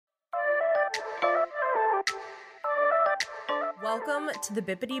Welcome to the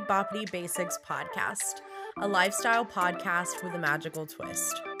Bippity Boppity Basics podcast, a lifestyle podcast with a magical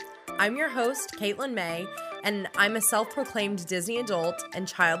twist. I'm your host, Caitlin May, and I'm a self-proclaimed Disney adult and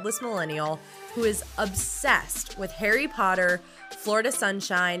childless millennial who is obsessed with Harry Potter, Florida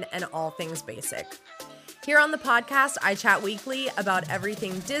Sunshine, and all things basic. Here on the podcast, I chat weekly about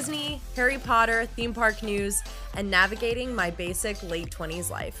everything Disney, Harry Potter, theme park news, and navigating my basic late 20s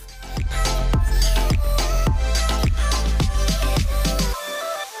life.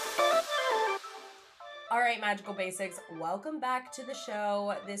 All right, Magical Basics, welcome back to the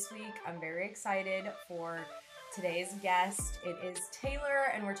show. This week, I'm very excited for today's guest. It is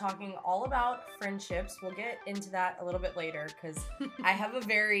Taylor, and we're talking all about friendships. We'll get into that a little bit later because I have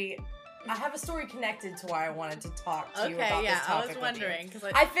a story connected to why I wanted to talk to you about this topic. I was wondering because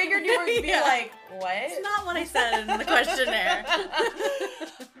I figured you were going to be like, what? It's not what I said in the questionnaire.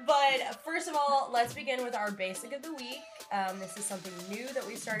 But first of all, let's begin with our basic of the week. This is something new that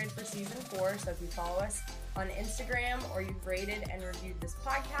we started for season 4. So if you follow us on Instagram or you've rated and reviewed this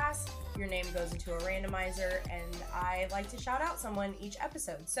podcast, your name goes into a randomizer, and I like to shout out someone each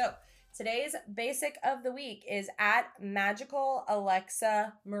episode. So today's basic of the week is at Magical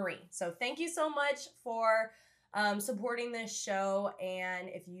Alexa Marie. So thank you so much for supporting this show. And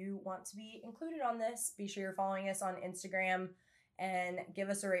if you want to be included on this, be sure you're following us on Instagram and give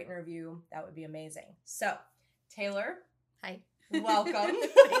us a rate and review. That would be amazing. So Taylor. Hi. Welcome.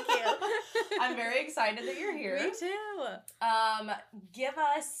 Thank you. I'm very excited that you're here. Me too. Give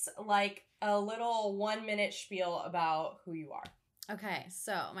us like a little 1-minute spiel about who you are. Okay,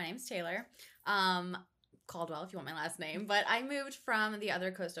 so my name's Taylor. Caldwell, if you want my last name. But I moved from the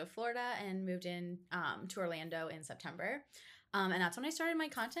other coast of Florida and moved in to Orlando in September. And that's when I started my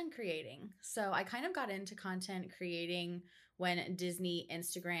content creating. So I kind of got into content creating when Disney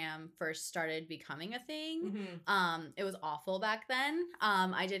Instagram first started becoming a thing. Mm-hmm. It was awful back then.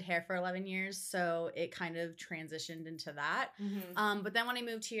 I did hair for 11 years, so it kind of transitioned into that. Mm-hmm. But then when I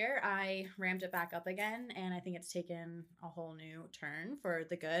moved here, I ramped it back up again, and I think it's taken a whole new turn for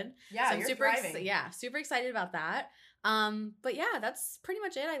the good. Yeah, so I'm you're super thriving. super excited about that. But yeah, that's pretty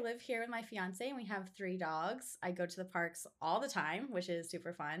much it. I live here with my fiance, and we have 3 dogs. I go to the parks all the time, which is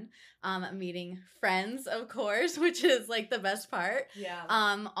super fun. Meeting friends, of course, which is like the best part. Yeah.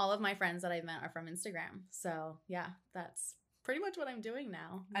 All of my friends that I've met are from Instagram. So yeah, that's pretty much what I'm doing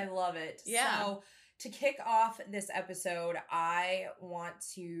now. I love it. Yeah. So to kick off this episode, I want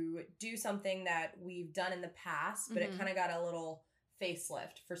to do something that we've done in the past, but it kind of got a little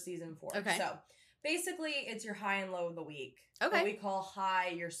facelift for season 4. Okay. So basically, it's your high and low of the week. Okay. What we call high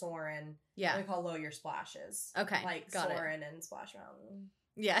your soaring. Yeah. What we call low your splashes. Okay. Like got soaring and Splash Mountain.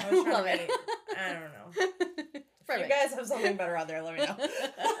 Yeah. I was trying Love to it. I don't know. If you Perfect. guys have something better out there, let me know.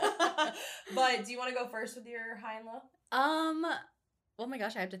 But do you want to go first with your high and low? Oh my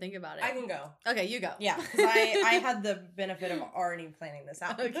gosh, I have to think about it. I can go. Okay, you go. Yeah, because I had the benefit of already planning this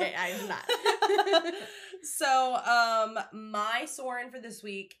out. Okay, I'm not. So, my soaring for this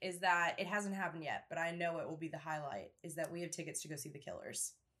week is that it hasn't happened yet, but I know it will be the highlight, is that we have tickets to go see The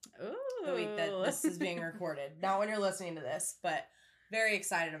Killers. Ooh. The week that this is being recorded. Not when you're listening to this, but very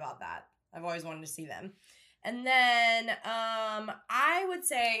excited about that. I've always wanted to see them. And then I would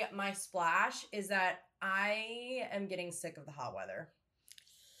say my splash is that I am getting sick of the hot weather.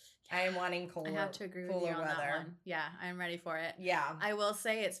 I am wanting cooler weather. I have to agree with you on that one. Yeah, I'm ready for it. Yeah. I will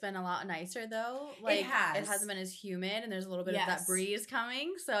say it's been a lot nicer though. Like It has. It hasn't been as humid, and there's a little bit of Yes. that breeze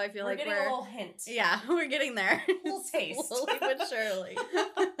coming. So I feel We're like getting a little hint. Yeah, we're getting there. A little taste. Slowly but surely.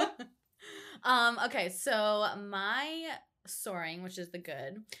 Okay, so my soaring, which is the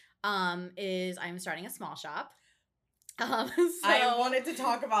good, is I'm starting a small shop. I wanted to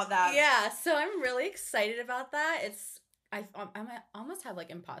talk about that. Yeah, so I'm really excited about that. I almost have like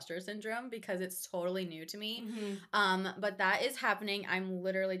imposter syndrome because it's totally new to me. Mm-hmm. But that is happening. I'm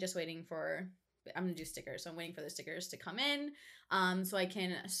literally just waiting for. I'm gonna do stickers, so I'm waiting for the stickers to come in, so I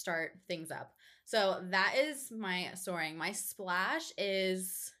can start things up. So that is my soaring. My splash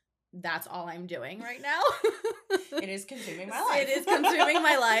is. That's all I'm doing right now. It is consuming my life. It is consuming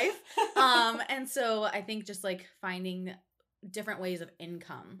my life. And so I think just like finding different ways of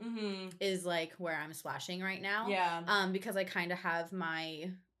income is like where I'm splashing right now. Yeah. Because I kind of have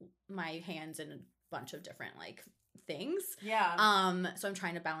my hands in a bunch of different like things. Yeah. So I'm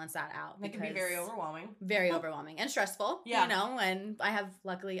trying to balance that out. That can be very overwhelming. Very overwhelming and stressful. Yeah. You know, and I have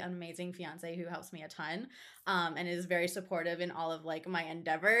luckily an amazing fiance who helps me a ton, and is very supportive in all of like my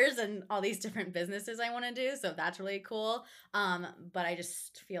endeavors and all these different businesses I want to do. So that's really cool. But I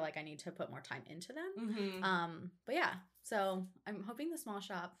just feel like I need to put more time into them. Mm-hmm. But yeah, so I'm hoping the small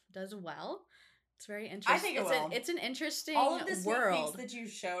shop does well. It's very interesting. I think it will. It's an interesting All of the sneak world. peeks that you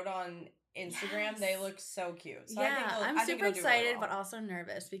showed on Instagram, they look so cute. So yeah, I I'm think super it'll do really excited, well. but also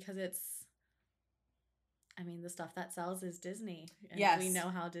nervous because I mean, the stuff that sells is Disney. And Yes. we know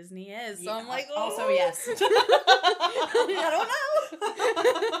how Disney is. So Yeah, I'm like, also, yes. I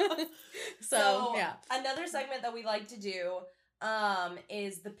don't know. so, yeah. Another segment that we like to do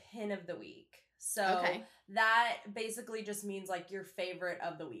is the pin of the week. So Okay. that basically just means like your favorite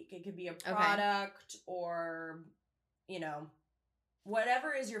of the week. It could be a product or, you know,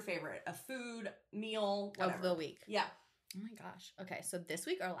 whatever is your favorite. A food, meal, whatever. Of the week. Yeah. Oh my gosh. Okay, so this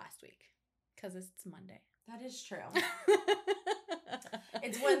week or last week? Because it's Monday. That is true.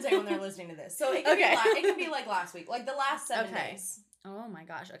 It's Wednesday when they're listening to this. So it could, Okay. it could be like last week. Like the last 7 Okay. days. Oh my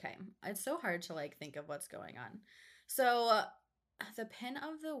gosh. Okay. It's so hard to like think of what's going on. So the pin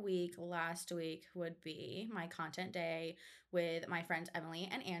of the week last week would be my content day with my friends Emily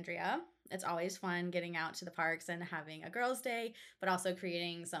and Andrea. It's always fun getting out to the parks and having a girls' day, but also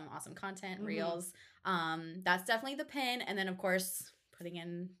creating some awesome content, reels. That's definitely the pin. And then of course putting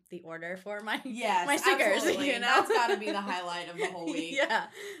in the order for my my stickers. Absolutely. You know, That's got to be the highlight of the whole week. Yeah.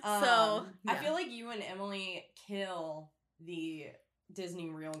 So I feel like you and Emily kill the Disney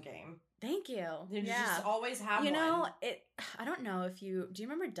reel game. Thank you. You just always have you one. know, I don't know if do you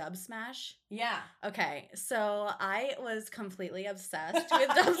remember Dub Smash? Yeah. Okay, so I was completely obsessed with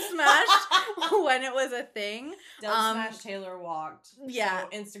Dub Smash when it was a thing. Dub Smash Taylor walked. Yeah.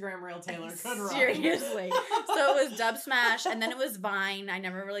 So Instagram reel Taylor could run. Seriously. So it was Dub Smash and then it was Vine. I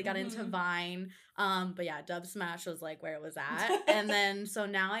never really got into Vine. But yeah, Dub Smash was like where it was at. And then so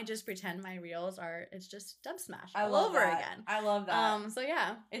now I just pretend my reels it's just Dub Smash all over again. I love that. So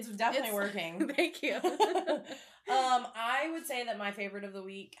yeah. It's definitely working. Thank you. I would say that my favorite of the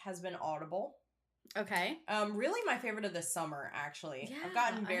week has been Audible. Okay. Really my favorite of the summer, actually. Yeah, I've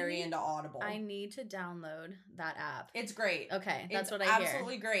gotten very into Audible. I need to download that app. It's great. Okay, that's it's what I hear.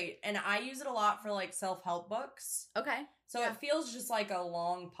 Absolutely great. And I use it a lot for like self-help books. Okay. So it feels just like a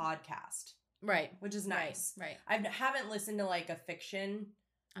long podcast. Right. Which is nice. Right. I haven't listened to like a fiction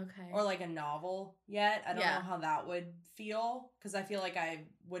okay or like a novel yet. I don't Yeah. know how that would feel because I feel like I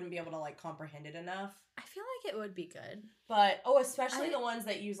wouldn't be able to like comprehend it enough. I feel like it would be good. But especially the ones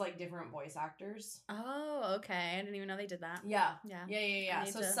that use like different voice actors. Oh, okay. I didn't even know they did that. Yeah. Yeah. Yeah.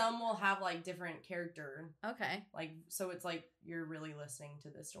 So some will have like different character. Okay. Like so it's like you're really listening to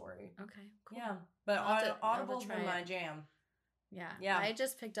the story. Okay. Cool. Yeah. But Audible's try been it. my jam. Yeah. I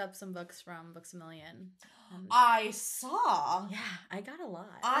just picked up some books from Books A Million. I saw. Yeah, I got a lot.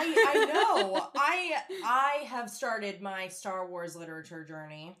 I know. I have started my Star Wars literature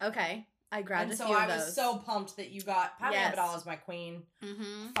journey. Okay. I grabbed and a so few of I those. was so pumped that you got Padme Yes. Amidala as my queen.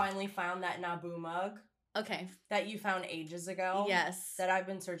 Mm-hmm. Finally found that Naboo mug. Okay. That you found ages ago. Yes. That I've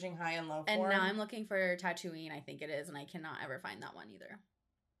been searching high and low for. And now I'm looking for Tatooine, I think it is, and I cannot ever find that one either.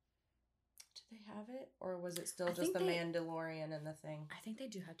 Did they have it? Or was it still just the Mandalorian and the thing? I think they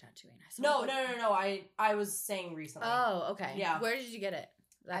do have Tatooine. No. I was saying recently. Oh, okay. Yeah. Where did you get it?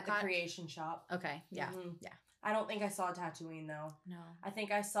 At the Creation Shop. Okay. Yeah. Mm-hmm. Yeah. I don't think I saw Tatooine though. No. I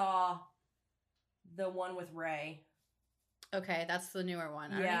think I saw the one with Rey. Okay, that's the newer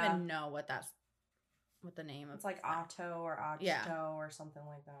one. I don't even know what the name of. It's like Otto or Ochto or something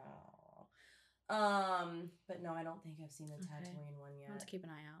like that. But no, I don't think I've seen the Tatooine one yet. Let's keep an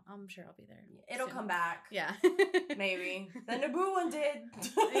eye out. I'm sure I'll be there. It'll come back. Yeah. Maybe. The Naboo one did.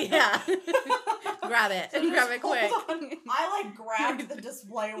 Yeah. Grab it. So Grab it quick. I like grabbed the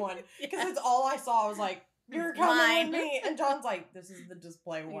display one because it's all I saw. I was like, "You're coming Mine. with me," and John's like, "This is the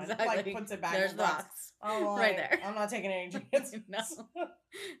display one." Exactly. Like puts it back. There's in the the box. box. I'm like, Right there. I'm not taking any chances.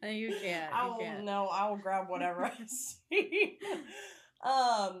 No, you can't. I will grab whatever I see.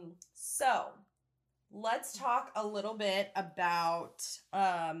 So let's talk a little bit about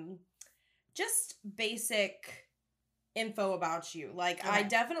just basic info about you. Like, I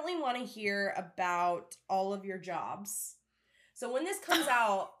definitely want to hear about all of your jobs. So when this comes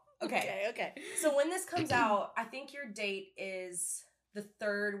out, Okay. So when this comes out, I think your date is the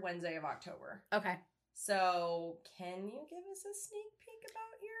 3rd Wednesday of October. Okay. So can you give us a sneak peek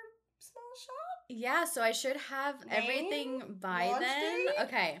about your small shop? Yeah, so I should have everything by Launch then. date?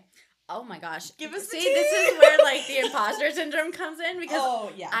 Okay. Oh my gosh. Give us the See, this is where like the imposter syndrome comes in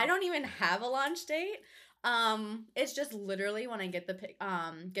because I don't even have a launch date. It's just literally when I get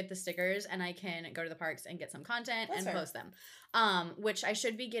the stickers and I can go to the parks and get some content and post them. Which I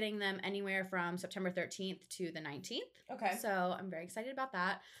should be getting them anywhere from September 13th to the 19th. Okay. So I'm very excited about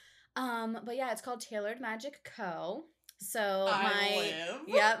that. But yeah, it's called Tailored Magic Co. So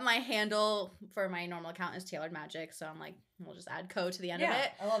my handle for my normal account is Tailored Magic. So I'm like, we'll just add co to the end of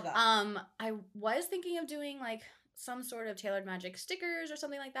it. I love that. I was thinking of doing like some sort of Tailored Magic stickers or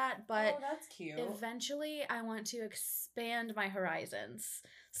something like that, but that's cute. Eventually I want to expand my horizons.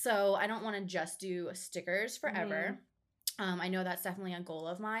 So I don't want to just do stickers forever. I know that's definitely a goal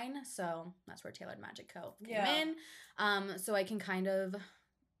of mine. So that's where Tailored Magic Co. came in. So I can kind of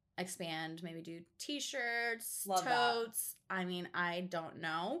expand, maybe do t-shirts, totes. That. I mean, I don't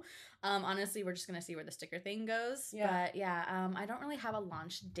know. Honestly, we're just gonna see where the sticker thing goes. But I don't really have a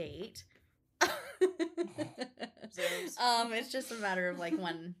launch date. It's just a matter of like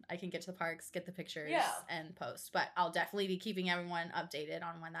when I can get to the parks, get the pictures, and post. But I'll definitely be keeping everyone updated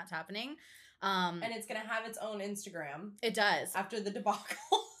on when that's happening. And it's gonna have its own Instagram. It does. After the debacle.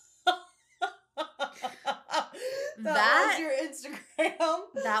 That was your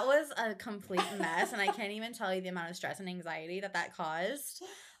Instagram. That was a complete mess, and I can't even tell you the amount of stress and anxiety that caused.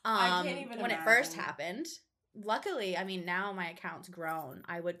 I can't even when imagine. It first happened. Luckily, I mean, now my account's grown.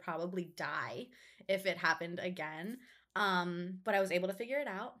 I would probably die if it happened again. But I was able to figure it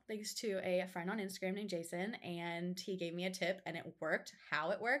out thanks to a friend on Instagram named Jason, and he gave me a tip, and it worked.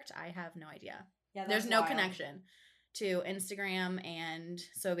 How it worked, I have no idea. Yeah, there's no connection to Instagram, and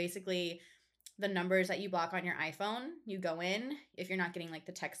so basically the numbers that you block on your iPhone, you go in. If you're not getting like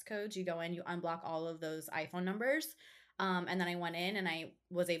the text codes, you go in, you unblock all of those iPhone numbers. And then I went in and I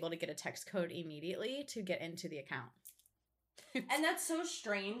was able to get a text code immediately to get into the account. And that's so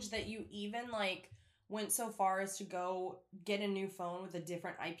strange that you even like went so far as to go get a new phone with a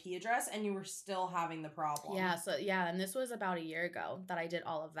different IP address and you were still having the problem. Yeah, and this was about a year ago that I did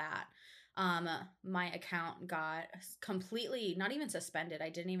all of that. My account got completely, not even suspended. I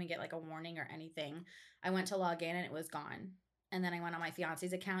didn't even get like a warning or anything. I went to log in and it was gone. And then I went on my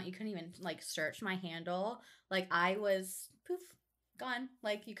fiance's account. You couldn't even like search my handle. Like I was poof, gone.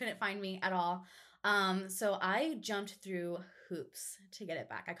 Like you couldn't find me at all. So I jumped through hoops to get it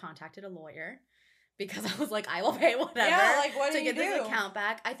back. I contacted a lawyer because I was like, I will pay whatever to get this account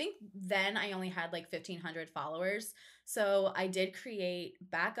back. I think then I only had like 1,500 followers. So I did create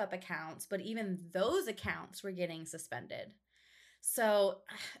backup accounts, but even those accounts were getting suspended. So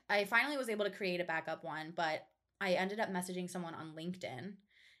I finally was able to create a backup one, but I ended up messaging someone on LinkedIn,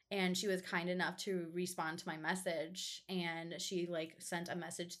 and she was kind enough to respond to my message, and she like sent a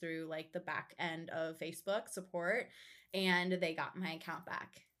message through like the back end of Facebook support, and they got my account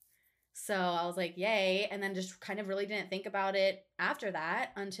back. So I was like, yay. And then just kind of really didn't think about it after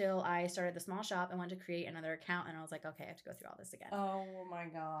that until I started the small shop and went to create another account. And I was like, okay, I have to go through all this again. Oh my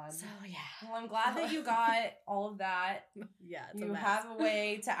God. So yeah. Well, I'm glad that you got all of that. Yeah. You have a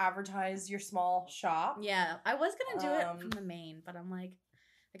way to advertise your small shop. Yeah. I was going to do it from the main, but I'm like,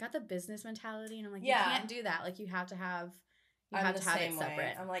 I got the business mentality and I'm like, you can't do that. Like you have to have it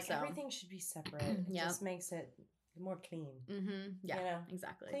separate. I'm like, everything should be separate. It just makes it more clean. Mm-hmm. Yeah, you know?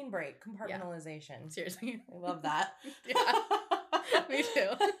 Exactly. Clean break, compartmentalization. Yeah. Seriously. I love that. Yeah, me too.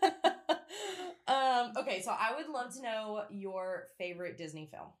 Okay, so I would love to know your favorite Disney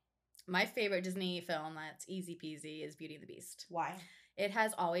film. My favorite Disney film that's easy peasy is Beauty and the Beast. Why? It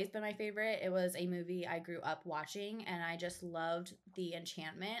has always been my favorite. It was a movie I grew up watching, and I just loved the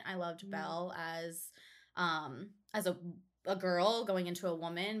enchantment. I loved Belle as a girl going into a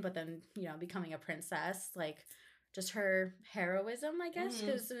woman, but then, you know, becoming a princess. Like, just her heroism, I guess,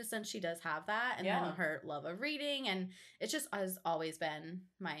 because in a sense she does have that. And then her love of reading. And it just has always been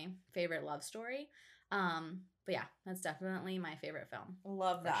my favorite love story. But yeah, that's definitely my favorite film.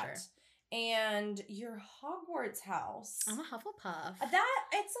 Love that. Sure. And your Hogwarts house. I'm a Hufflepuff.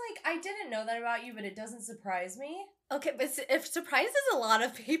 It's like, I didn't know that about you, but it doesn't surprise me. Okay, but it surprises a lot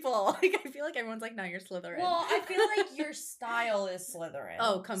of people. Like, I feel like everyone's like, no, you're Slytherin. Well, I feel like your style is Slytherin.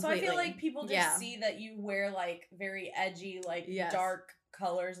 Oh, completely. So I feel like people just see that you wear, like, very edgy, like, dark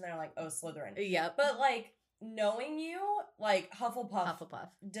colors, and they're like, oh, Slytherin. Yep. But, like, knowing you, like, Hufflepuff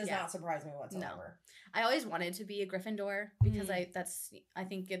does not surprise me whatsoever. No. I always wanted to be a Gryffindor because I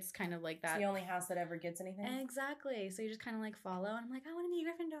think it's kind of like that. It's the only house that ever gets anything. Exactly. So you just kind of like follow, and I'm like, I want to be a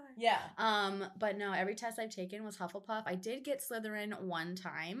Gryffindor. Yeah. But no, every test I've taken was Hufflepuff. I did get Slytherin one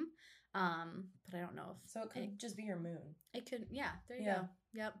time, but I don't know if so it could just be your moon. It could, yeah. There you go.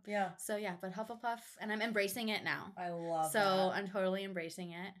 Yep. Yeah. So yeah, but Hufflepuff, and I'm embracing it now. I love. So I'm totally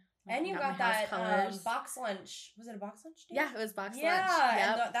embracing it. And you got that box lunch. Was it a box lunch day? Yeah, it was box lunch.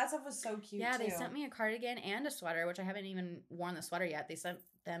 Yeah, and that stuff was so cute, Yeah, they sent me a cardigan and a sweater, which I haven't even worn the sweater yet. They sent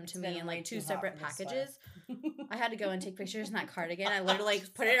them to me in like 2 separate packages. I had to go and take pictures in that cardigan. I literally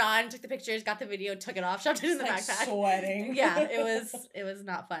like put it on, took the pictures, got the video, took it off, shoved it in the backpack. Sweating. Yeah, it was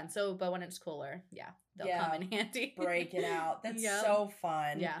not fun. So, but when it's cooler, yeah, they'll come in handy. Break it out. That's so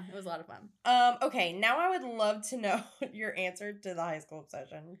fun. Yeah, it was a lot of fun. Okay, now I would love to know your answer to the high school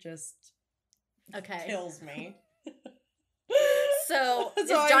obsession. Just kills me. So it's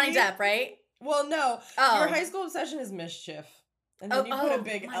Johnny Depp, right? Well, no. Oh. Your high school obsession is mischief. And then you put a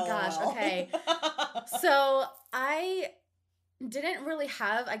big LOL. Gosh, okay. So I didn't really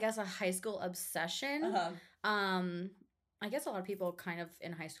have, I guess, a high school obsession. I guess a lot of people kind of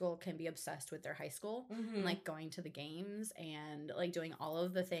in high school can be obsessed with their high school and like going to the games and like doing all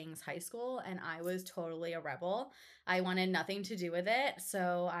of the things high school. And I was totally a rebel. I wanted nothing to do with it.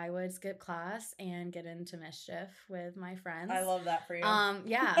 So I would skip class and get into mischief with my friends. I love that for you.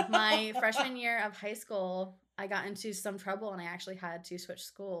 Yeah, my freshman year of high school, I got into some trouble and I actually had to switch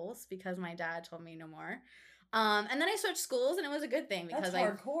schools because my dad told me no more. And then I switched schools and it was a good thing because that's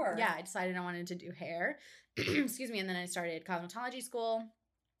hardcore. I decided I wanted to do hair. Excuse me. And then I started cosmetology school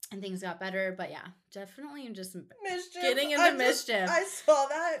and things got better. But yeah, definitely just getting into mischief. I saw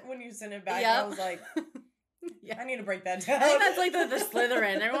that when you sent it back. I was like, I need to break that down. I think that's like the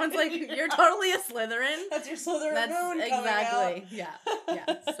Slytherin. Everyone's like, you're totally a Slytherin. That's your Slytherin moon exactly. Yeah.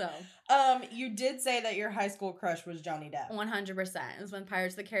 So, you did say that your high school crush was Johnny Depp. 100%. It was when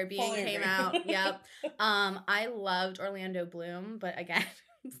Pirates of the Caribbean came out. Yep. I loved Orlando Bloom, but again,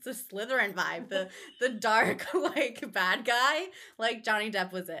 it's the Slytherin vibe, the dark like bad guy. Like Johnny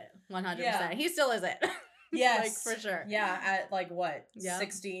Depp was it. 100%. Yeah. He still is it. Yes. Like, for sure. Yeah, at like what?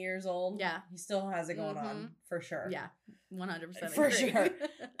 60 years old? Yeah. He still has it going on, for sure. Yeah, 100%. For sure.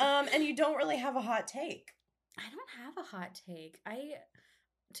 And you don't really have a hot take. I don't have a hot take.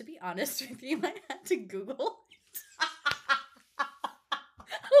 To be honest with you, I had to Google it.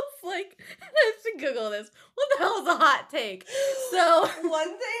 I was like, I have to Google this. What the hell is a hot take? So one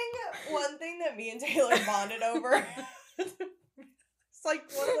thing that me and Taylor bonded over. It's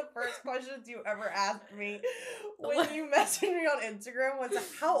like one of the first questions you ever asked me when you messaged me on Instagram was,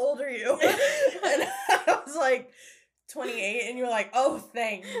 how old are you? And I was like, 28. And you were like, oh,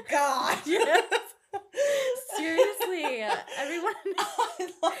 thank God. Yes. Seriously. Everyone.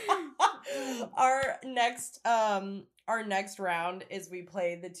 Our next round is we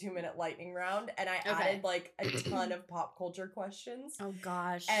played the 2-minute lightning round, and I added like a ton of pop culture questions. Oh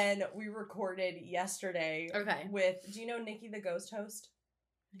gosh. And we recorded yesterday with, do you know Nikki the Ghost Host?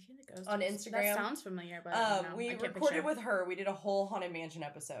 Nikki the Ghost on Host? Instagram. That sounds familiar, but we recorded with her. We did a whole Haunted Mansion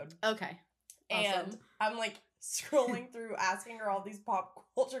episode. Okay. Awesome. And I'm like scrolling through asking her all these pop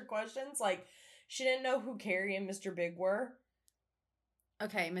culture questions. Like, she didn't know who Carrie and Mr. Big were.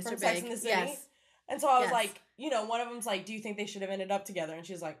 Okay, Mr. From Big. Sex and the City. Yes. And so I was like, one of them's like, do you think they should have ended up together? And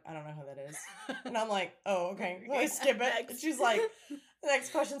she's like, I don't know who that is. And I'm like, oh, okay. Well, I skip it. And she's like, the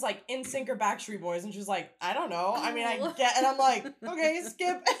next question's like, NSYNC or Backstreet Boys? And she's like, I don't know. I mean, I get, and I'm like, okay,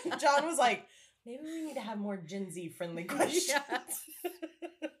 skip. And John was like, maybe we need to have more Gen Z friendly questions.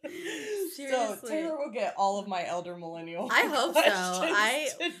 Seriously. So Taylor will get all of my elder millennial. I hope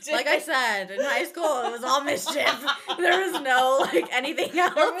so. Like I said, in high school it was all mischief. There was no like anything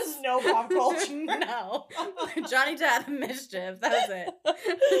else. There was no pop culture. No. Johnny Depp, mischief. That was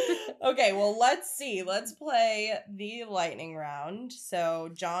it. Okay, well let's see. Let's play the lightning round. So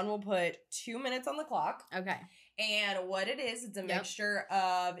John will put 2 minutes on the clock. Okay. And what it is, it's a mixture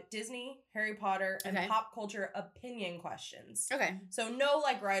of Disney, Harry Potter, and pop culture opinion questions. Okay. So no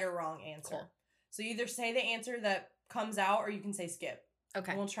like right or wrong answer. Cool. So you either say the answer that comes out or you can say skip.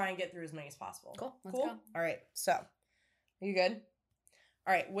 Okay. And we'll try and get through as many as possible. Cool. Let's go. All right. So, are you good?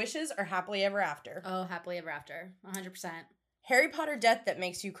 All right. Wishes or happily ever after? Oh, happily ever after. 100%. Harry Potter death that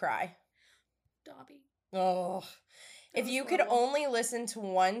makes you cry. Dobby. Oh. If you could only listen to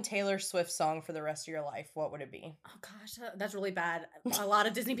one Taylor Swift song for the rest of your life, what would it be? Oh gosh, that's really bad. A lot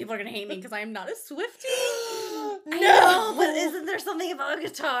of Disney people are gonna hate me because I am not a Swiftie. No, I know, but isn't there something about a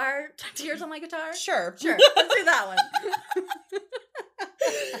guitar? Tears on my guitar? Sure. Let's do that one.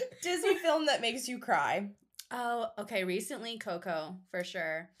 Disney film that makes you cry. Oh, okay. Recently, Coco for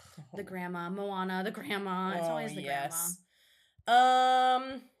sure. The grandma, Moana, the grandma. It's always the grandma.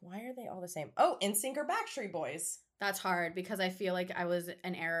 Why are they all the same? Oh, NSYNC or Backstreet Boys. That's hard because I feel like I was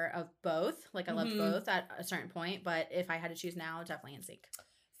an error of both. Like I loved both at a certain point, but if I had to choose now, definitely NSYNC.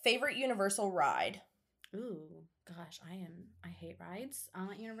 Favorite Universal ride? Ooh, gosh, I hate rides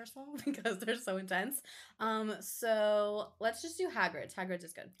at Universal because they're so intense. So let's just do Hagrid's. Hagrid's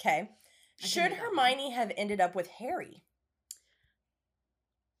is good. Okay. Should Hermione have ended up with Harry?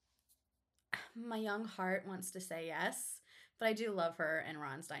 My young heart wants to say yes, but I do love her and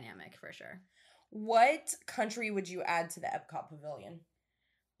Ron's dynamic for sure. What country would you add to the Epcot Pavilion?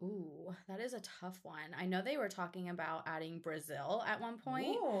 Ooh, that is a tough one. I know they were talking about adding Brazil at one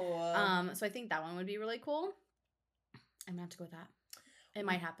point. Ooh. So I think that one would be really cool. I'm gonna have to go with that. It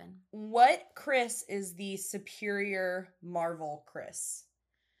might happen. What Chris is the superior Marvel Chris?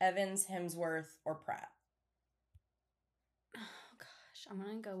 Evans, Hemsworth, or Pratt? Oh gosh, I'm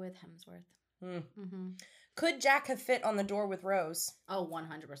gonna go with Hemsworth. Mm-hmm. Could Jack have fit on the door with Rose? Oh,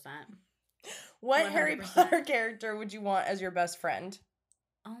 100%. What 100%. Harry Potter character would you want as your best friend?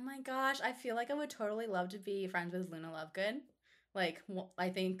 Oh my gosh, I feel like I would totally love to be friends with Luna Lovegood. Like, I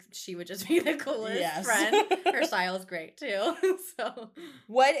think she would just be the coolest friend. Her style is great too. So,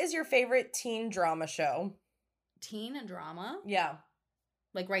 what is your favorite teen drama show? Teen and drama? Yeah.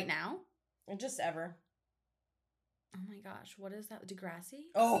 Like right now? Just ever. Oh my gosh, what is that? Degrassi?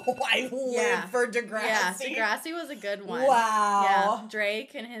 Oh, I live for Degrassi. Yeah, Degrassi was a good one. Wow. Yeah,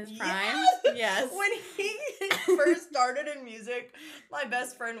 Drake in his prime. Yes. When he first started in music, my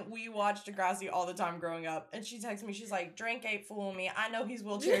best friend, we watched Degrassi all the time growing up. And she texted me, she's like, Drake ain't fooling me. I know he's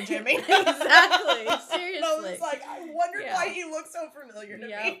Wheelchair Jimmy. Exactly. Seriously. And I was like, I wondered why he looked so familiar to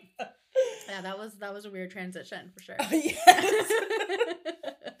me. Yeah, that was a weird transition for sure. Yes.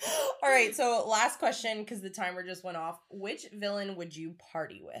 All right, so last question, because the timer just went off. Which villain would you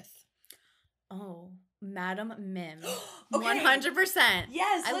party with? Oh, Madam Mim. Okay. 100%.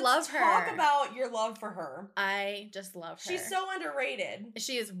 Yes, I let's love her. talk about your love for her. I just love her. She's so underrated.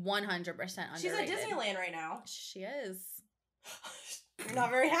 She is 100% underrated. She's at Disneyland right now. She is. I'm not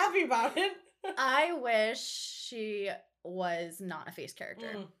very happy about it. I wish she was not a face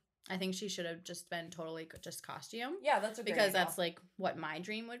character. Mm. I think she should have just been totally just costume. Yeah, that's a great because idea. that's like what my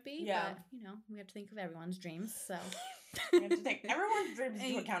dream would be. Yeah. But, you know, we have to think of everyone's dreams. So we have to take everyone's dreams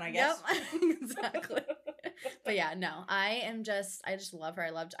into account, I guess. Yep, exactly. But yeah, no, I just love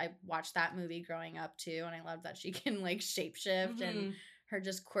her. I watched that movie growing up too, and I love that she can like shapeshift and her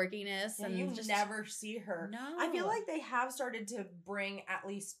just quirkiness. Yeah, and you just never see her. No. I feel like they have started to bring at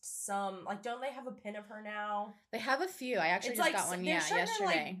least some, like, don't they have a pin of her now? They have a few. I actually just got one, yesterday. To,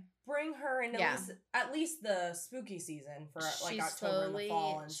 like, bring her in at least the spooky season for like she's October and the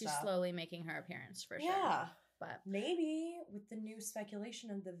fall and she's stuff. slowly making her appearance for sure. Yeah. But maybe with the new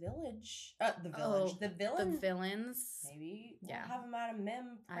speculation of the villains. The villains. Maybe we'll have a Madam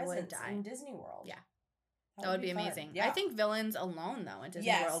Mim presence in Disney World. Yeah. That would be amazing. Yeah. I think villains alone, though, in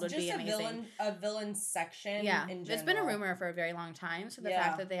Disney World would be amazing. A villain section. Yeah, in it's been a rumor for a very long time. So the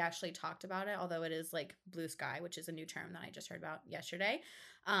fact that they actually talked about it, although it is like blue sky, which is a new term that I just heard about yesterday.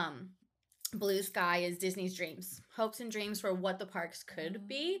 Blue sky is Disney's dreams, hopes and dreams for what the parks could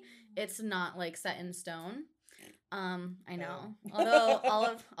be. It's not like set in stone. I know. Although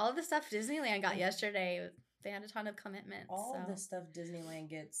all of the stuff Disneyland got yesterday, they had a ton of commitments. All of the stuff Disneyland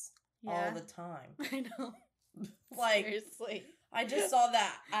gets. Yeah. All the time. I know. Like, seriously. I just saw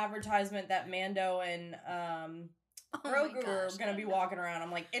that advertisement that Mando and Grogu were going to be walking around. I'm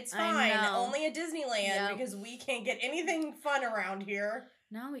like, it's fine. Only at Disneyland because we can't get anything fun around here.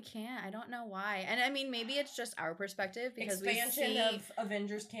 No, we can't. I don't know why. And I mean, maybe it's just our perspective because expansion of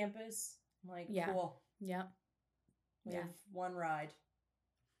Avengers Campus. I'm like, cool. Yep. We have one ride.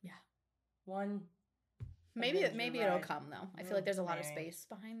 Yeah. One. Maybe it'll come though. I feel like there's a lot of space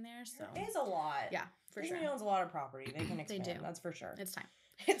behind there, so it is a lot. Yeah, for Disney sure. owns a lot of property. They can expand. They do. That's for sure. It's time.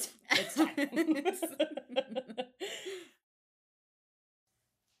 It's time.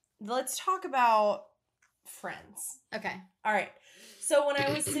 Let's talk about Friends. Okay. All right. So when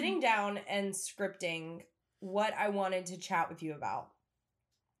I was sitting down and scripting what I wanted to chat with you about,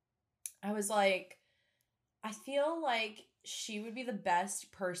 I was like, I feel like she would be the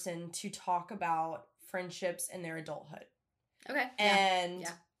best person to talk about friendships in their adulthood. Okay. And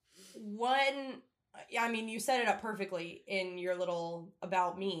I mean, you set it up perfectly in your little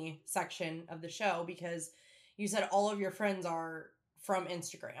About Me section of the show because you said all of your friends are from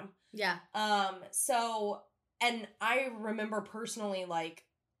Instagram. Yeah. So, and I remember personally, like,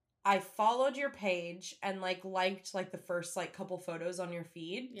 I followed your page and, like, liked, like, the first, like, couple photos on your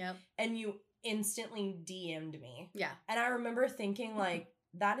feed. Yep. And you instantly DM'd me. Yeah. And I remember thinking, like,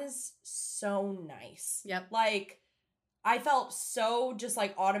 that is so nice. Yep. Like, I felt so just,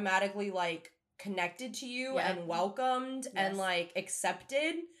 like, automatically, like, connected to you and welcomed and, like,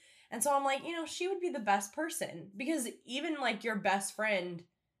 accepted. And so I'm like, you know, she would be the best person. Because even, like, your best friend,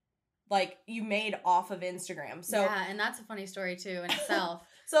 like, you made off of Instagram. So yeah, and that's a funny story, too, in itself.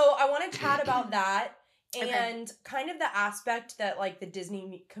 So I want to chat about that. And kind of the aspect that, like, the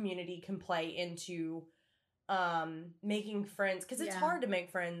Disney community can play into making friends. Because it's hard to make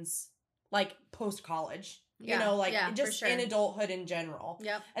friends, like, post-college. you know, like for just sure. in adulthood in general.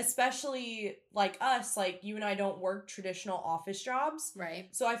 Yep. Especially like us, like you and I don't work traditional office jobs. Right.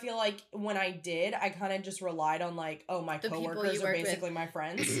 So I feel like when I did, I kind of just relied on like, oh, my coworkers are basically my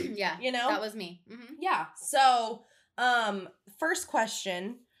friends. Yeah. You know? That was me. Mm-hmm. Yeah. So, first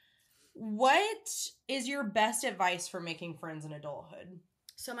question, what is your best advice for making friends in adulthood?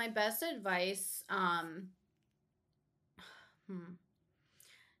 So my best advice,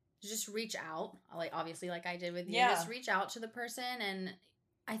 just reach out, like obviously like I did with you. Just reach out to the person, and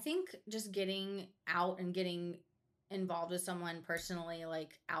I think just getting out and getting involved with someone personally,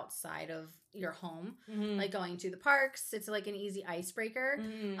 like outside of your home, like going to the parks, it's like an easy icebreaker.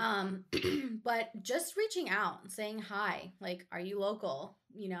 But just reaching out and saying hi, like, are you local?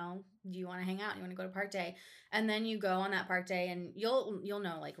 You know, do you want to hang out? You want to go to park day? And then you go on that park day, and you'll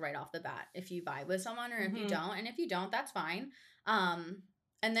know like right off the bat if you vibe with someone or if you don't. And if you don't, that's fine.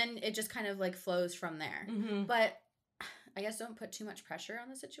 And then it just kind of like flows from there. But I guess don't put too much pressure on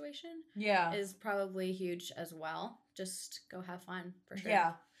the situation. Yeah. Is probably huge as well. Just go have fun, for sure.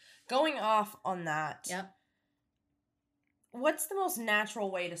 Yeah. Going off on that. Yep. What's the most natural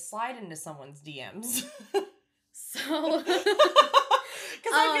way to slide into someone's DMs? So.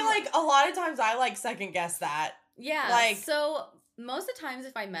 Because I feel like a lot of times I like second guess that. Yeah. Like. So most of the times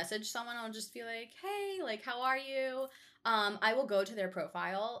if I message someone, I'll just be like, hey, like, how are you? I will go to their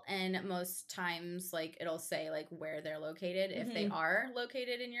profile, and most times, like, it'll say, like, where they're located, if they are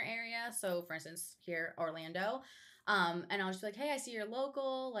located in your area. So, for instance, here, Orlando. And I'll just be like, hey, I see you're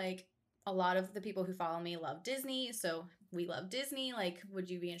local. Like, a lot of the people who follow me love Disney, so we love Disney. Like, would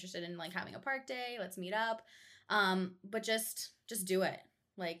you be interested in, like, having a park day? Let's meet up. But just do it.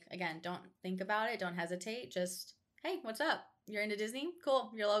 Like, again, don't think about it. Don't hesitate. Just, hey, what's up? You're into Disney?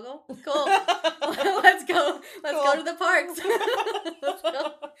 Cool. You're local? Cool. Let's go. Let's go to the parks. Let's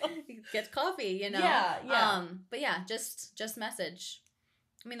go get coffee, you know? Yeah. But yeah, just message.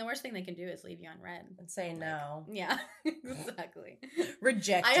 I mean, the worst thing they can do is leave you on red. And say no. Yeah, exactly.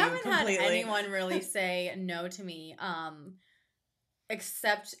 Reject you I haven't completely. had anyone really say no to me,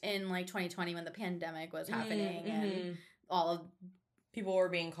 except in like 2020 when the pandemic was happening and all of people were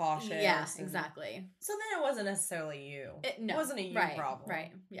being cautious. Yeah, exactly. So then it wasn't necessarily you. It wasn't a you problem.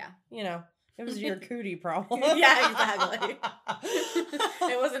 Right, yeah. You know, it was your cootie problem. Yeah, exactly.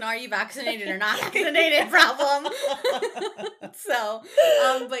 It wasn't are you vaccinated or not vaccinated problem. So,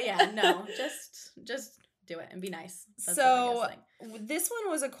 but yeah, no, just do it and be nice. That's so this one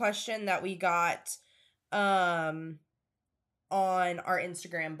was a question that we got on our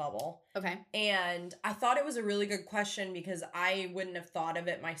Instagram bubble. Okay. And I thought it was a really good question because I wouldn't have thought of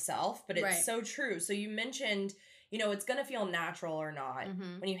it myself, but it's so true. So you mentioned, you know, it's going to feel natural or not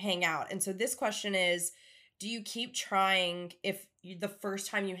when you hang out. And so this question is, do you keep trying if the first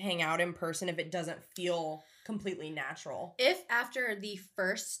time you hang out in person, if it doesn't feel completely natural? If after the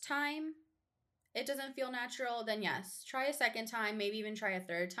first time it doesn't feel natural, then yes, try a second time, maybe even try a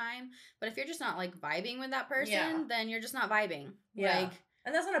third time. But if you're just not like vibing with that person, then you're just not vibing. Yeah. Like,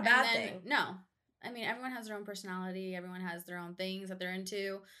 and that's not a bad thing. No. I mean, everyone has their own personality. Everyone has their own things that they're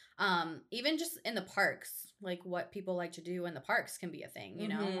into. Even just in the parks, like what people like to do in the parks can be a thing. You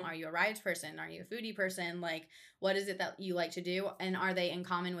know, are you a rides person? Are you a foodie person? Like, what is it that you like to do? And are they in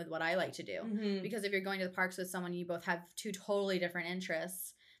common with what I like to do? Because if you're going to the parks with someone, you both have two totally different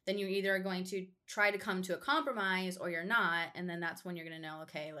interests. Then you either are going to try to come to a compromise or you're not. And then that's when you're going to know,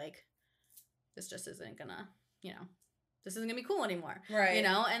 okay, like, this just isn't going to, you know, this isn't going to be cool anymore. Right. You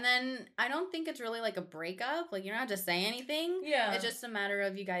know? And then I don't think it's really like a breakup. Like, you don't have to say anything. Yeah. It's just a matter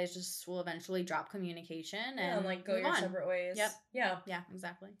of you guys just will eventually drop communication and like go your separate ways. Yep. Yeah. Yeah,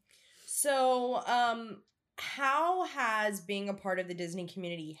 exactly. So, how has being a part of the Disney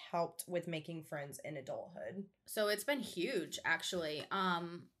community helped with making friends in adulthood? So it's been huge, actually.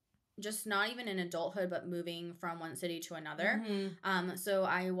 Just not even in adulthood, but moving from one city to another. So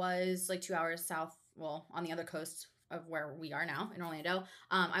I was like 2 hours south, well, on the other coast of where we are now in Orlando.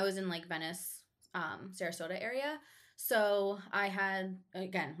 I was in like Venice, Sarasota area. So I had,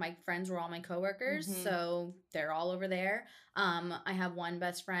 again, my friends were all my coworkers, so they're all over there. I have one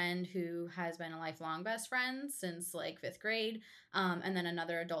best friend who has been a lifelong best friend since like 5th grade, and then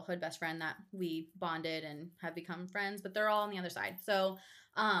another adulthood best friend that we bonded and have become friends, but they're all on the other side. So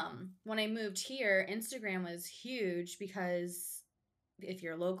when I moved here, Instagram was huge because if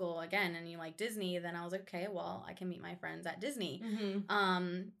you're local again and you like Disney, then I was like, okay, well, I can meet my friends at Disney.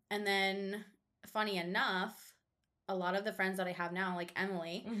 And then funny enough, a lot of the friends that I have now, like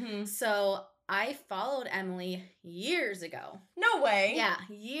Emily, so I followed Emily years ago. No way. Yeah,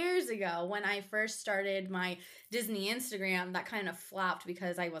 years ago when I first started my Disney Instagram, that kind of flopped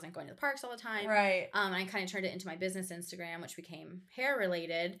because I wasn't going to the parks all the time. Right. And I kind of turned it into my business Instagram, which became hair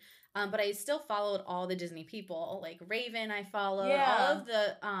related. But I still followed all the Disney people, like Raven. I followed all of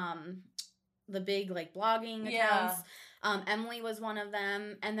the big like blogging accounts. Emily was one of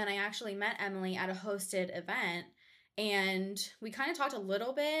them, and then I actually met Emily at a hosted event. And we kind of talked a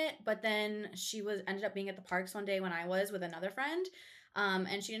little bit, but then she ended up being at the parks one day when I was with another friend.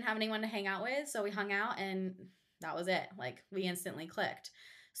 And she didn't have anyone to hang out with, so we hung out and that was it. Like we instantly clicked.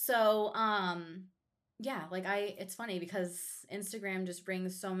 So, yeah, like it's funny because Instagram just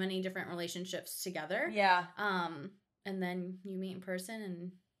brings so many different relationships together. Yeah. And then you meet in person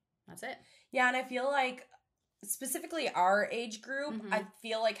and that's it. Yeah, and I feel like specifically our age group, I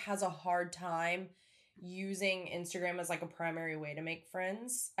feel like has a hard time using Instagram as like a primary way to make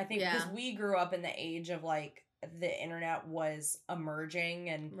friends. I think because we grew up in the age of like the internet was emerging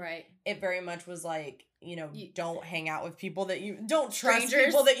and it very much was like, you know, don't hang out with people that you don't trust strangers,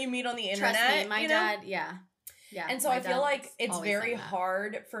 people that you meet on the internet. Trust me, my dad, know? Yeah. And so I feel like it's very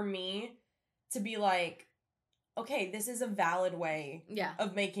hard for me to be like, okay, this is a valid way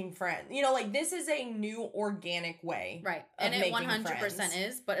of making friends. You know, like this is a new organic way. Right. And it 100%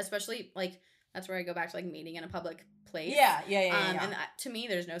 is, but especially like that's where I go back to like meeting in a public place. Yeah. And to me,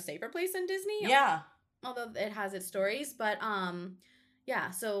 there's no safer place than Disney. Yeah. Although it has its stories, but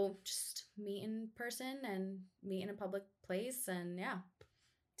yeah. So just meet in person and meet in a public place, and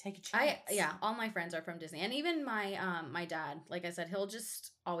take a chance. All my friends are from Disney, and even my my dad. Like I said, he'll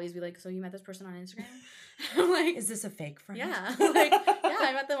just always be like, "So you met this person on Instagram?" I'm like, "Is this a fake friend?" Yeah, like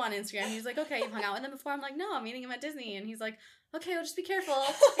I met them on Instagram. He's like, "Okay, you've hung out with them before?" I'm like, "No, I'm meeting him at Disney," and he's like, "Okay, well, just be careful,"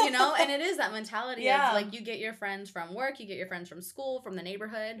 you know. And it is that mentality of like you get your friends from work, you get your friends from school, from the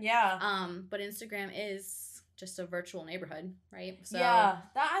neighborhood. Yeah. But Instagram is just a virtual neighborhood, right? So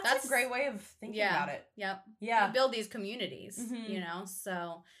that's a great way of thinking about it. Yep. Yeah. You build these communities, you know.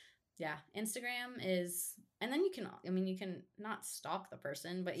 So yeah, Instagram is, and then you can not stalk the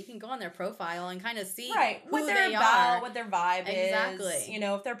person, but you can go on their profile and kind of see what they're about, what their vibe is. You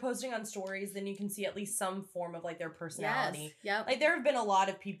know, if they're posting on stories, then you can see at least some form of like their personality. Yes. Yep. Like there have been a lot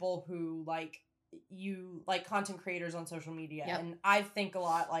of people who like content creators on social media, and I think a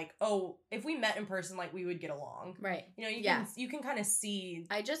lot like, oh, if we met in person, like we would get along. Right. You know, you can kind of see.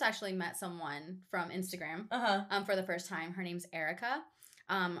 I just actually met someone from Instagram for the first time. Her name's Erica.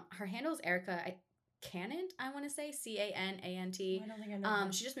 Her handle is Erica Canant, I want to say, Canant. I don't think I know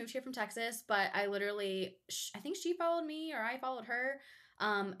her. She just moved here from Texas, but I think she followed me or I followed her.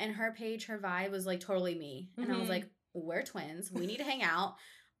 And her page, her vibe was like totally me. And I was like, we're twins. We need to hang out.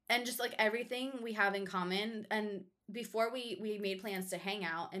 And just like everything we have in common. And before we made plans to hang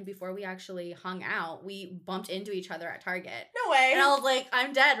out, and before we actually hung out, we bumped into each other at Target. No way. And I was like,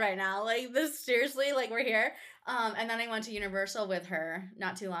 I'm dead right now. Like this, seriously, like we're here. And then I went to Universal with her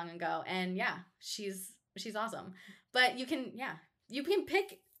not too long ago, and she's awesome. But you can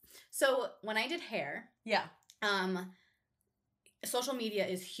pick. So when I did hair, social media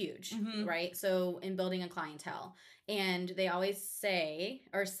is huge, right? So in building a clientele, and they always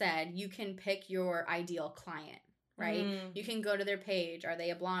said you can pick your ideal client. Right? You can go to their page. Are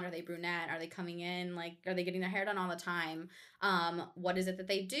they a blonde? Are they brunette? Are they coming in? Like, are they getting their hair done all the time? What is it that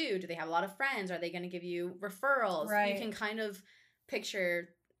they do? Do they have a lot of friends? Are they going to give you referrals? Right. You can kind of picture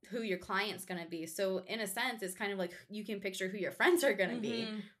who your client's going to be. So in a sense, it's kind of like you can picture who your friends are going to be,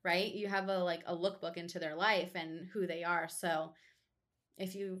 right? You have a lookbook into their life and who they are. So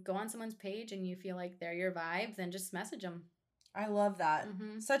if you go on someone's page and you feel like they're your vibe, then just message them. I love that.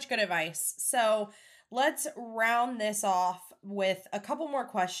 Such good advice. So let's round this off with a couple more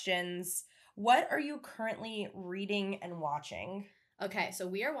questions. What are you currently reading and watching? Okay, so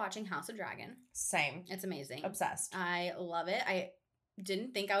we are watching House of Dragon. Same. It's amazing. Obsessed. I love it. I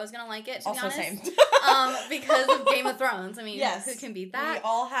didn't think I was going to like it, to also be honest. Same. Because of Game of Thrones. I mean, who can beat that? We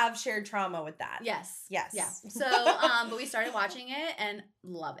all have shared trauma with that. Yes. Yeah. So, but we started watching it and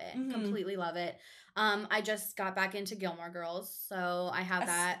love it. Completely love it. I just got back into Gilmore Girls, so I have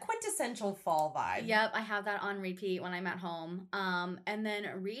that quintessential fall vibe. Yep, I have that on repeat when I'm at home. And then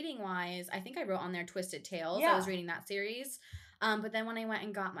reading wise, I think I wrote on there Twisted Tales. Yeah. I was reading that series. But then when I went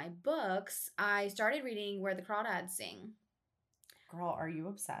and got my books, I started reading Where the Crawdads Sing. Girl, are you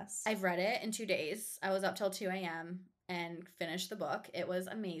obsessed? I've read it in 2 days. I was up till 2 a.m. and finished the book. It was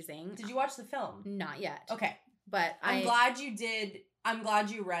amazing. Did you watch the film? Not yet. Okay. But I'm glad you did. I'm glad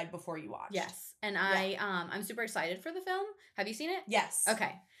you read before you watched. Yes. And I'm super excited for the film. Have you seen it? Yes.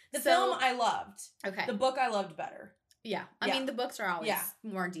 Okay. The film I loved. Okay. The book I loved better. Yeah. I Yeah. mean, the books are always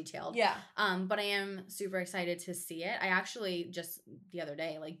more detailed. Yeah. But I am super excited to see it. I actually just the other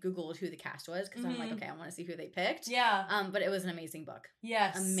day, like, Googled who the cast was because I'm like, okay, I want to see who they picked. Yeah. But it was an amazing book.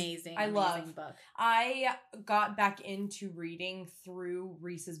 Yes. Amazing book. I got back into reading through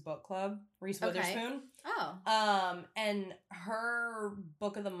Reese's book club, Reese Witherspoon. Oh. And her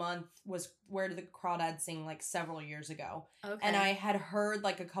book of the month was Where Did the Crawdads Sing, like, several years ago. Okay. And I had heard,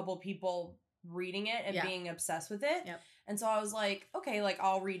 like, a couple people reading it and being obsessed with it. Yep. And so I was like, okay, like,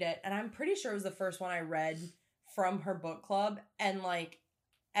 I'll read it. And I'm pretty sure it was the first one I read from her book club. And, like,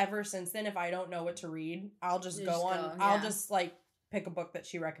 ever since then, if I don't know what to read, I'll just I'll just, like, pick a book that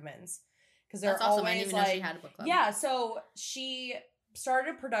she recommends. Because they're awesome. always, I didn't even like, know she had a book club. Yeah, so she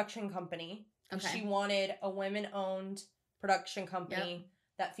started a production company. Okay. She wanted a women-owned production company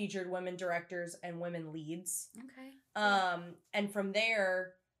that featured women directors and women leads. Okay. And from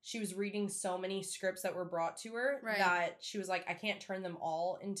there, she was reading so many scripts that were brought to her that she was like, I can't turn them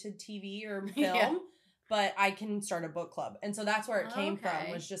all into TV or film, but I can start a book club. And so that's where it came from,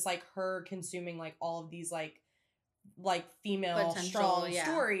 was just, like, her consuming, like, all of these, like female strong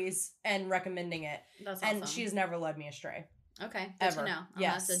stories and recommending it. That's awesome. And she's never led me astray. Okay. Good Ever. to know. I'll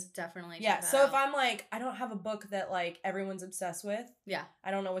have to definitely check that so out. if I'm like, I don't have a book that, like, everyone's obsessed with. Yeah.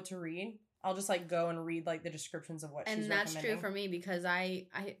 I don't know what to read. I'll just, like, go and read, like, the descriptions of what she's recommending. And that's true for me because I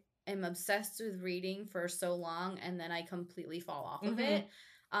am obsessed with reading for so long and then I completely fall off of it.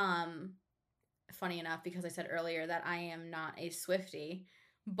 Funny enough, because I said earlier that I am not a Swiftie,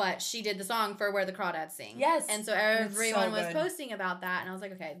 but she did the song for Where the Crawdads Sing. Yes. And so everyone was posting about that and I was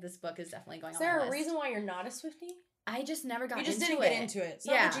like, okay, this book is definitely going on my list. Is there a reason why you're not a Swiftie? I just never got into it. You just didn't get into it. It's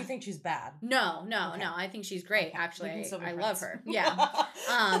not that you think she's bad. No. I think she's great, actually. I love her. Yeah.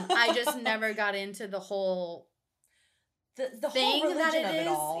 I just never got into the whole the thing whole religion that it of it is.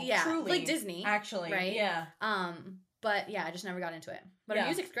 all. Yeah. Truly. Like Disney. Actually. Right? Yeah. But yeah, I just never got into it. But her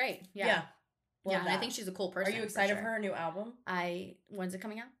music's great. Yeah. And I think she's a cool person. Are you excited for her new album? When's it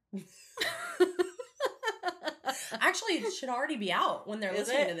coming out? Actually, it should already be out when they're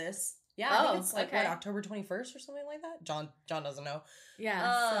listening to this. Yeah, I think it's like October 21st or something like that. John doesn't know.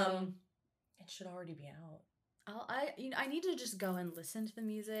 Yeah. It should already be out. I need to just go and listen to the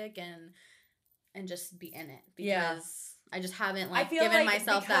music and just be in it because I just haven't given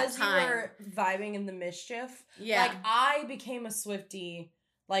myself that time. You were vibing in the mischief. Yeah. Like, I became a Swiftie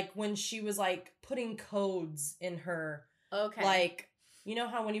like when she was, like, putting codes in her. Okay. Like, you know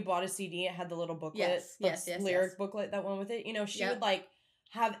how when you bought a CD it had the little booklet? Yes. Lyric booklet that went with it? You know, she would, like,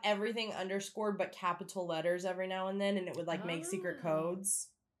 have everything underscored but capital letters every now and then, and it would, like, make secret codes.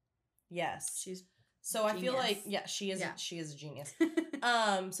 Yes. She's so genius. I feel like she is a genius.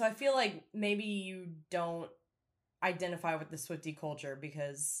 So I feel like maybe you don't identify with the Swiftie culture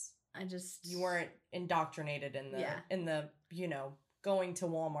because you weren't indoctrinated in the you know, going to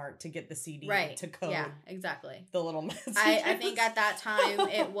Walmart to get the CD to code. Yeah, exactly. The little messages. I think at that time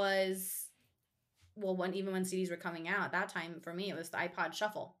it was even when CDs were coming out, at that time for me it was the iPod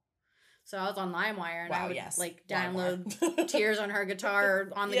Shuffle. So I was on LimeWire and I would like download Tears on Her Guitar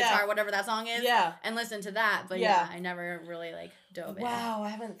or on the guitar, whatever that song is, and listen to that. But I never really like dove in. Wow, I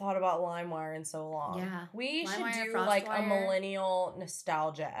haven't thought about LimeWire in so long. Yeah, we should do like a millennial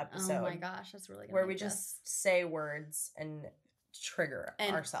nostalgia episode. Oh my gosh, that's really good. Where we just say words and trigger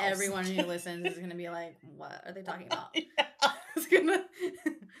ourselves. Everyone who listens is gonna be like, "What are they talking about?" Yeah.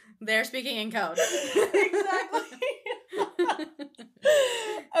 They're speaking in code. Exactly.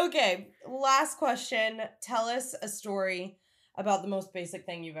 Okay, last question. Tell us a story about the most basic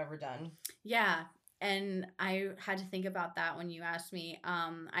thing you've ever done. Yeah, and I had to think about that when you asked me.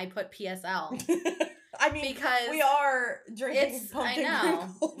 I put PSL. I mean, because we are drinking pumpkin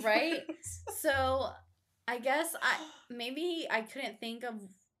kernels, right? So I guess maybe I couldn't think of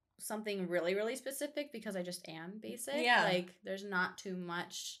something really, really specific because I just am basic. Yeah. Like, there's not too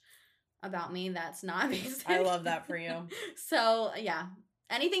much about me that's not basic. I love that for you. So, yeah.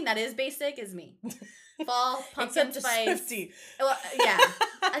 Anything that is basic is me. Fall, pumpkin spice. 50. Well, yeah.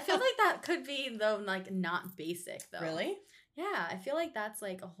 I feel like that could be, though, like, not basic, though. Really? Yeah. I feel like that's,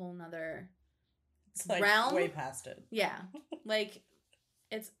 like, a whole nother like realm. Way past it. Yeah. Like,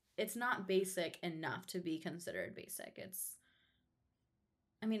 it's not basic enough to be considered basic.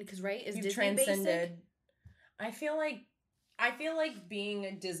 Because, right? Is You've Disney transcended. basic? I feel like being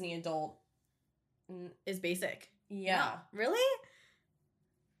a Disney adult is basic. Yeah. No. Really?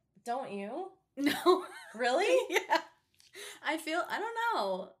 Don't you? No. Really? Yeah. I don't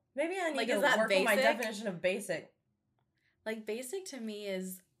know. Maybe I need to work basic? on my definition of basic. Like, basic to me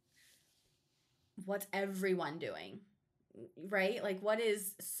is what's everyone doing, right? Like, what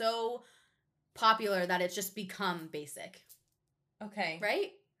is so popular that it's just become basic, Okay.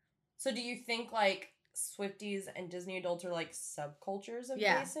 right? So do you think like Swifties and Disney adults are like subcultures of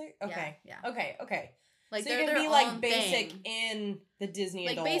Yeah. basic? Okay. Yeah. Okay. Like So they're you can their be like own basic thing. in the Disney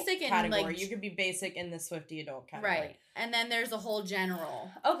Like adult basic in, category. like, You could be basic in the Swiftie adult category. Right. And then there's the whole general.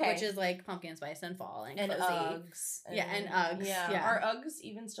 Okay. Which is like pumpkin spice and fall and And cozy. Uggs. Yeah, and Uggs. Yeah. Are Uggs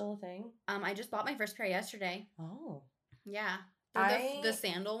even still a thing? I just bought my first pair yesterday. Oh. Yeah. They're the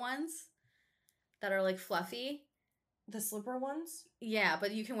sandal ones that are like fluffy. The slipper ones? Yeah,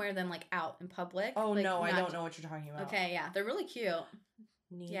 but you can wear them like out in public. Oh like, no, I don't know what you're talking about. Okay, yeah. They're really cute.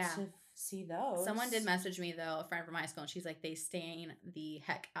 Need Yeah. to see those. Someone did message me though, a friend from high school, and she's like, they stain the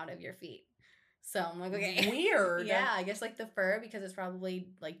heck out of your feet. So I'm like, okay. Weird. Yeah, I guess like the fur because it's probably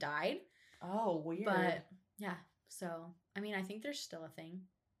like dyed. Oh, weird. But yeah, so I mean, I think there's still a thing.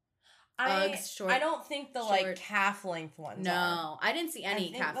 I short. I don't think the like calf length ones. No, I didn't see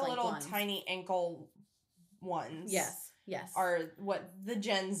any calf the length little ones. tiny ankle ones. Yes. Are what the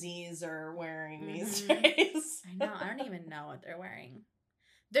Gen Zs are wearing these Mhm. days. I know. I don't even know what they're wearing.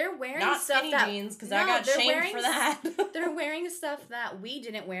 They're wearing Not stuff skinny that jeans because No, I got they're shamed wearing for that. they're wearing stuff that we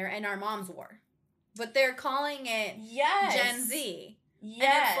didn't wear and our moms wore, but they're calling it yes. Gen Z.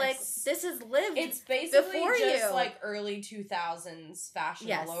 Yes. And it's like this is lived. It's basically before just you. like early 2000s fashion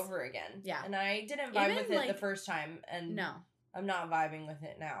Yes. all over again. Yeah. And I didn't vibe Even, with it like- the first time, and no, I'm not vibing with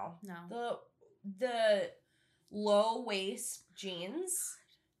it now. no. The low waist jeans,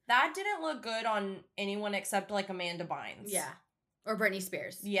 that didn't look good on anyone except like Amanda Bynes. Yeah, or Britney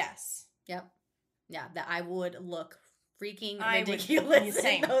Spears. Yes. Yep. Yeah, that I would look freaking I would- ridiculous.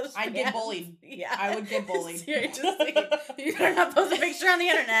 same. In those I'd get pants. bullied. Yeah, I would get bullied. Seriously, you better not post a picture on the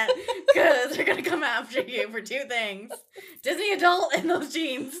internet because they're gonna come after you for two things: Disney adult and those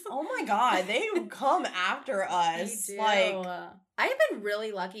jeans. Oh my god, they come after us. They do. Like, I've been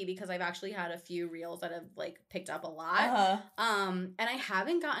really lucky because I've actually had a few reels that have like picked up a lot. And I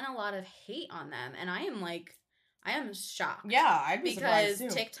haven't gotten a lot of hate on them, and I am shocked. yeah, I'd be because surprised too.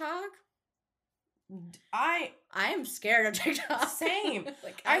 TikTok, I am scared of TikTok. Same.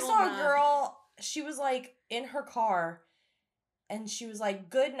 Like I will saw not- a girl, she was like in her car and she was like,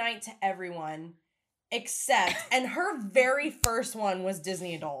 "Good night to everyone." Except, and her very first one was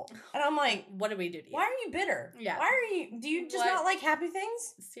Disney adult. And I'm like, What did we do to you? why are you bitter? Yeah. Why are you, do you just What? not like happy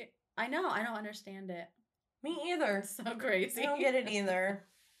things? I know. I don't understand it. Me either. It's so crazy. I don't get it either.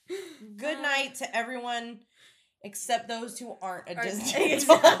 Good night to everyone except those who aren't a Disney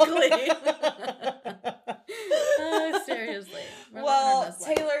Exactly. adult. Seriously. We're living our Well, best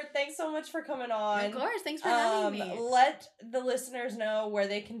life. Taylor, thanks so much for coming on. Of course. Thanks for having me. Let the listeners know where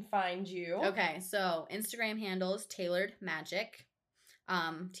they can find you. Okay, so Instagram handle is Tailored Magic,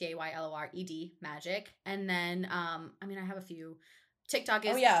 TAYLORED Magic, and then I mean I have a few. TikTok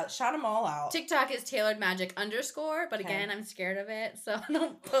is shout them all out. TikTok is Tailored Magic _, but Okay. again I'm scared of it, so I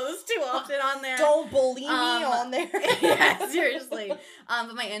don't post too often on there. Don't bully me on there. Yeah, seriously.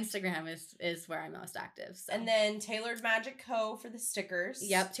 But my Instagram is where I'm most active. So. And then Tailored Magic Co. for the stickers.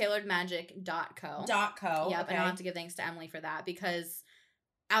 Yep, tailoredmagic.co. .co. Yep, okay. and I'll have to give thanks to Emily for that because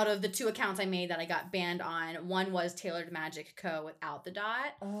out of the 2 accounts I made that I got banned on, one was Tailored Magic Co. without the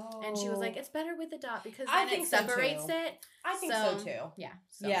dot. Oh. And she was like, it's better with the dot because I then think it so, separates too. it. I think so too. Yeah.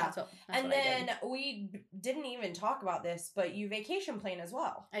 So Yeah. That's what And I did. then we didn't even talk about this, but you vacation plan as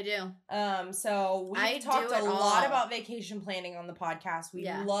well. I do. So I we've talked do a it lot all. about vacation planning on the podcast. We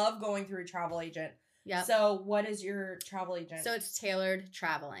Yeah. love going through a travel agent. Yep. So what is your travel agent? So it's tailored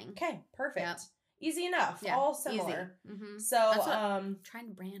traveling. Okay, perfect. Yep. Easy enough. Yeah. All similar. Mm-hmm. So That's what- I'm trying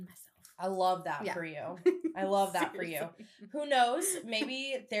to brand myself. I love that Yeah. for you. I love that for you. Seriously. Who knows?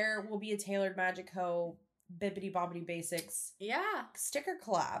 Maybe there will be a Tailored Magic Co. Bibbidi Bobbidi Basics Yeah. sticker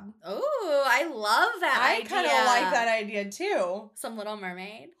collab. Oh, I love that I idea. kind of like that idea too. Some Little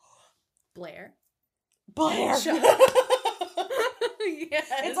Mermaid. Blair. Blair. Sure. Yes.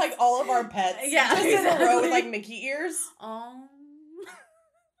 It's like all of our pets. Yeah, Just in a row with exactly. like Mickey ears.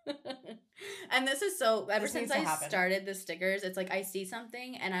 And this is so ever This since needs to I happen. started the stickers, it's like I see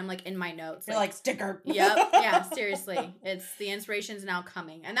something and I'm like in my notes. You're like sticker. Yep. Yeah, seriously. It's the inspiration's now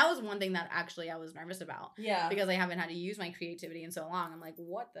coming. And that was one thing that actually I was nervous about. Yeah. Because I haven't had to use my creativity in so long. I'm like,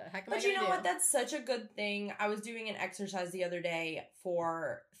 what the heck am I But gonna you know do? what? That's such a good thing. I was doing an exercise the other day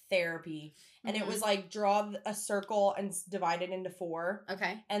for therapy, and it Mhm. was like draw a circle and divide it into 4,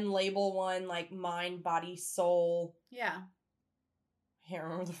 Okay. and label one like mind, body, soul. Yeah. I can't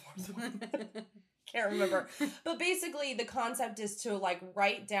remember the 4th one. Can't remember. But basically, the concept is to like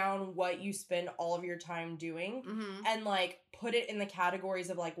write down what you spend all of your time doing, Mm-hmm. and like put it in the categories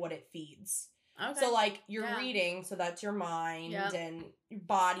of like what it feeds. Okay. So, like, you're Yeah. reading, so that's your mind Yep. and your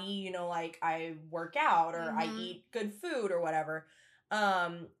body, you know, like, I work out or I Mhm. eat good food or whatever.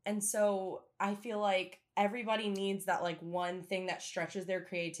 And so I feel like everybody needs that, like, one thing that stretches their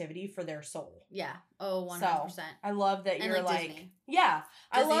creativity for their soul. Yeah. Oh, So 100%. I love that And, you're like, like, Disney. yeah,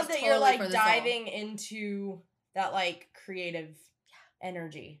 I Disney's love that you're totally like for the soul. diving into that, like, creative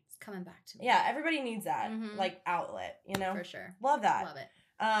energy. It's coming back to me. Yeah, everybody needs that, Mhm. like, outlet, you know? For sure. Love that. Love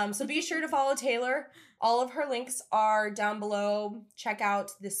it. So be sure to follow Taylor. All of her links are down below. Check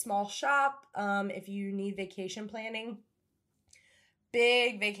out this small shop if you need vacation planning.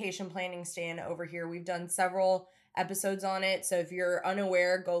 Big vacation planning stand over here. We've done several episodes on it. So if you're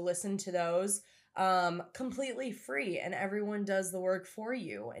unaware, go listen to those. Completely free, and everyone does the work for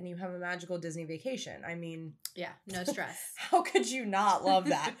you, and you have a magical Disney vacation. I mean, Yeah. No stress. how could you not love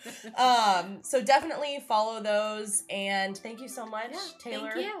that? So definitely follow those, and thank you so much, Yeah,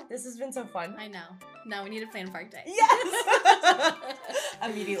 Taylor. thank you. This has been so fun. I know. Now we need to plan Park Day. Yes.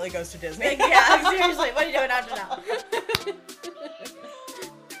 Immediately goes to Disney. Like, yeah, seriously. What are you doing after now?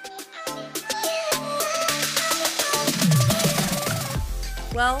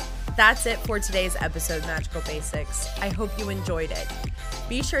 Well, that's it for today's episode, Magical Basics. I hope you enjoyed it.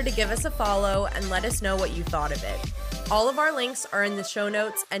 Be sure to give us a follow and let us know what you thought of it. All of our links are in the show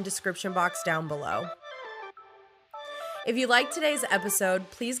notes and description box down below. If you liked today's episode,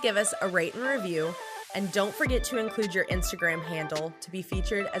 please give us a rate and review, and don't forget to include your Instagram handle to be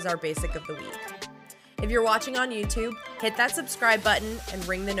featured as our basic of the week. If you're watching on YouTube, hit that subscribe button and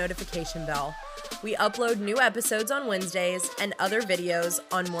ring the notification bell. We upload new episodes on Wednesdays and other videos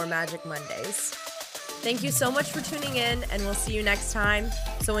on More Magic Mondays. Thank you so much for tuning in, and we'll see you next time.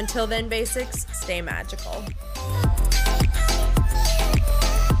 So until then, Basics, stay magical.